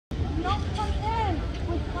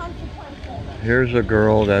Here's a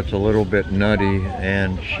girl that's a little bit nutty,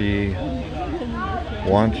 and she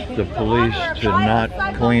wants the police to not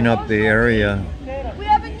clean up the area. We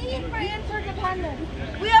have a need for interdependence.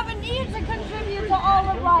 We have a need to contribute to all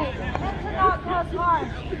of life, and to not cause harm,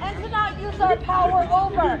 and to not use our power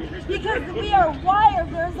over. Because we are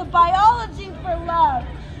wired. There's a biology for love.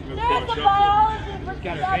 There's a biology for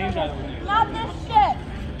togetherness. Not this shit.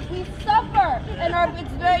 We suffer, and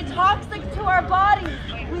it's very toxic to our bodies.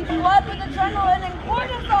 We flood with adrenaline and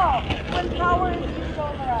cortisol when power is used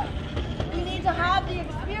over us. We need to have the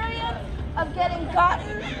experience of getting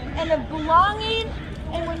gotten and of belonging.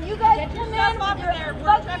 And when you guys come in with your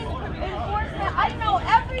fucking enforcement, I know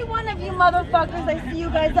every one of you motherfuckers, I see you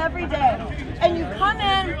guys every day. And you come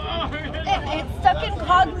in, it's stuck in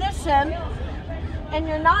cognition, and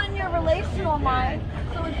you're not in your relational mind,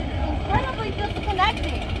 so it's incredibly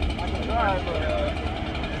disconnecting. You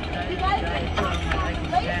guys are in relational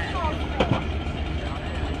state.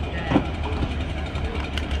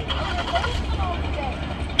 Relational state.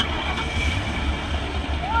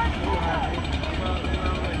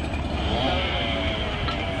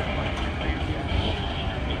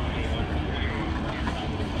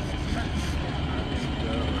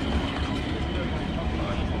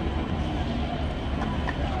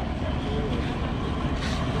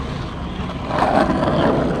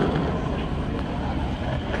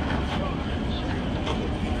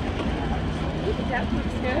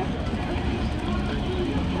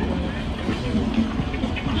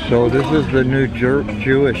 So this is the new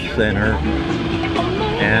Jewish Center,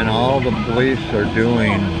 and all the police are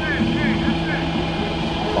doing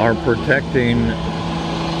are protecting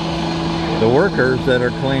the workers that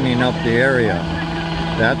are cleaning up the area.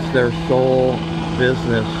 That's their sole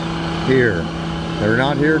business here. They're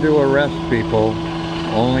not here to arrest people,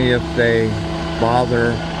 only if they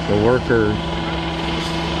bother the workers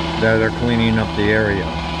that are cleaning up the area.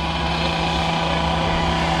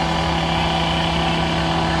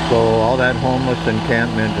 So all that homeless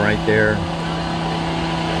encampment right there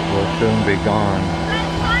will soon be gone.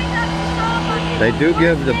 They do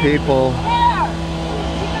give the people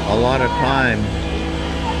a lot of time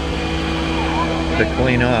to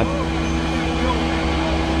clean up.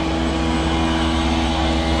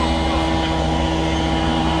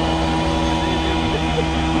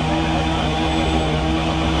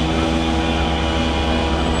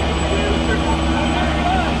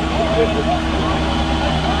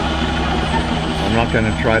 I'm not going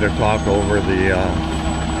to try to talk over the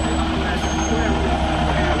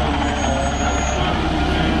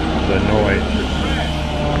noise.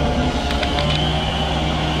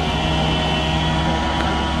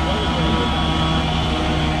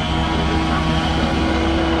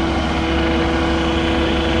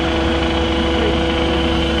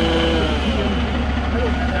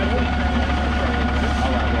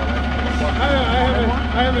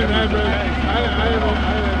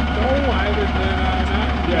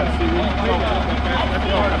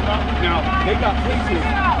 Now, they got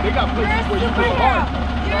places where you can park.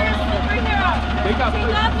 You're a superhero. They got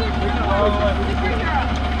places.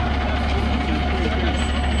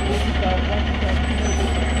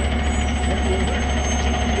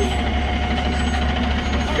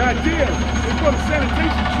 God damn, they put a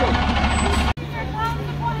sanitation truck.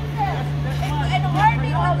 And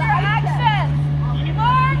learning with their actions.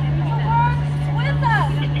 Learn to work with us.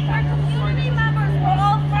 We're community members. We're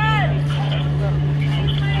all friends.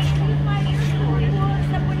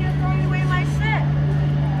 Except when you're throwing away my shit.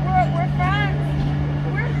 We're friends.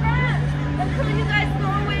 We're friends. Until you guys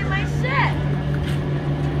throw away my shit.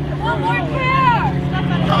 I want more care.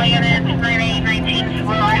 All units, 9819,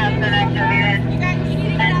 will have been activated. You need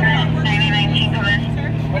to get out of 9819, come in.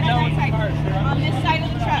 on this side of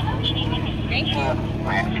the truck. Thank you.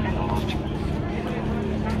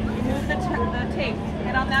 Remove the tape.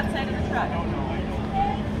 Get on that side of the truck.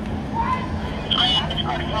 All units,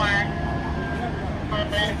 code 4.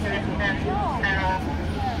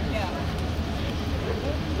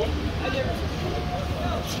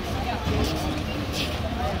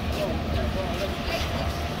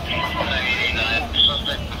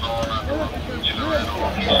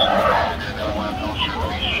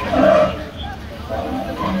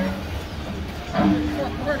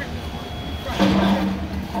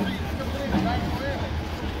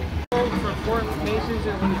 For foreign nations,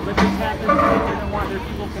 and when the Olympics happen, they don't want their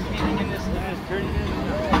people competing in this dirtiness.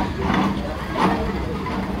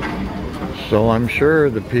 So I'm sure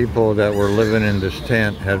the people that were living in this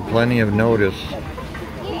tent had plenty of notice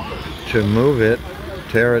to move it,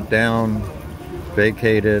 tear it down,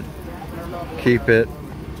 vacate it, keep it,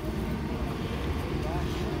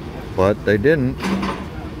 but they didn't.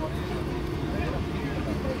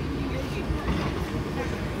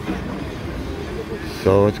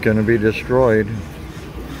 So it's going to be destroyed,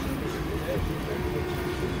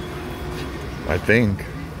 I think.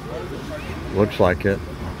 Looks like it.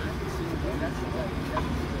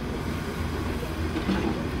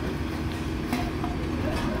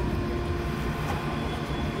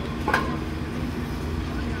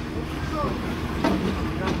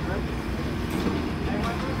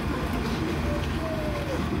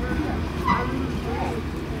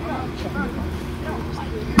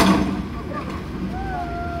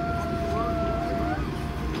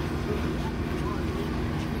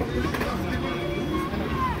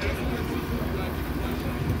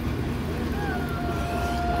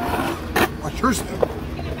 What's your name?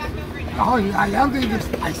 Oh, I am doing this.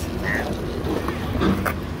 I see.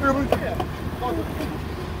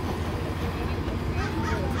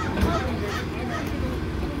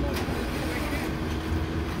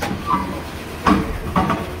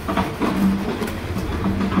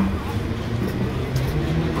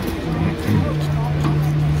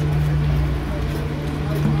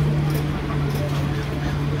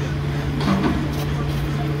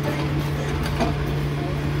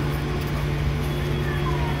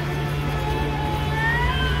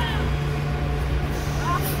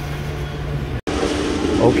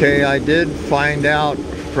 Okay, I did find out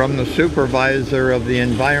from the supervisor of the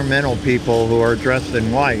environmental people who are dressed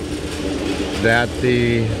in white that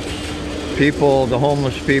the people, the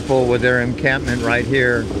homeless people with their encampment right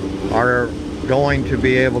here, are going to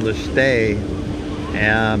be able to stay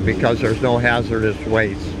because there's no hazardous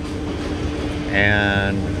waste.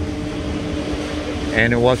 And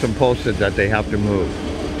it wasn't posted that they have to move.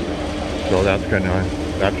 So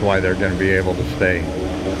that's why they're gonna be able to stay.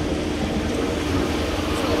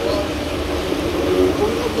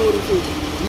 Upload it to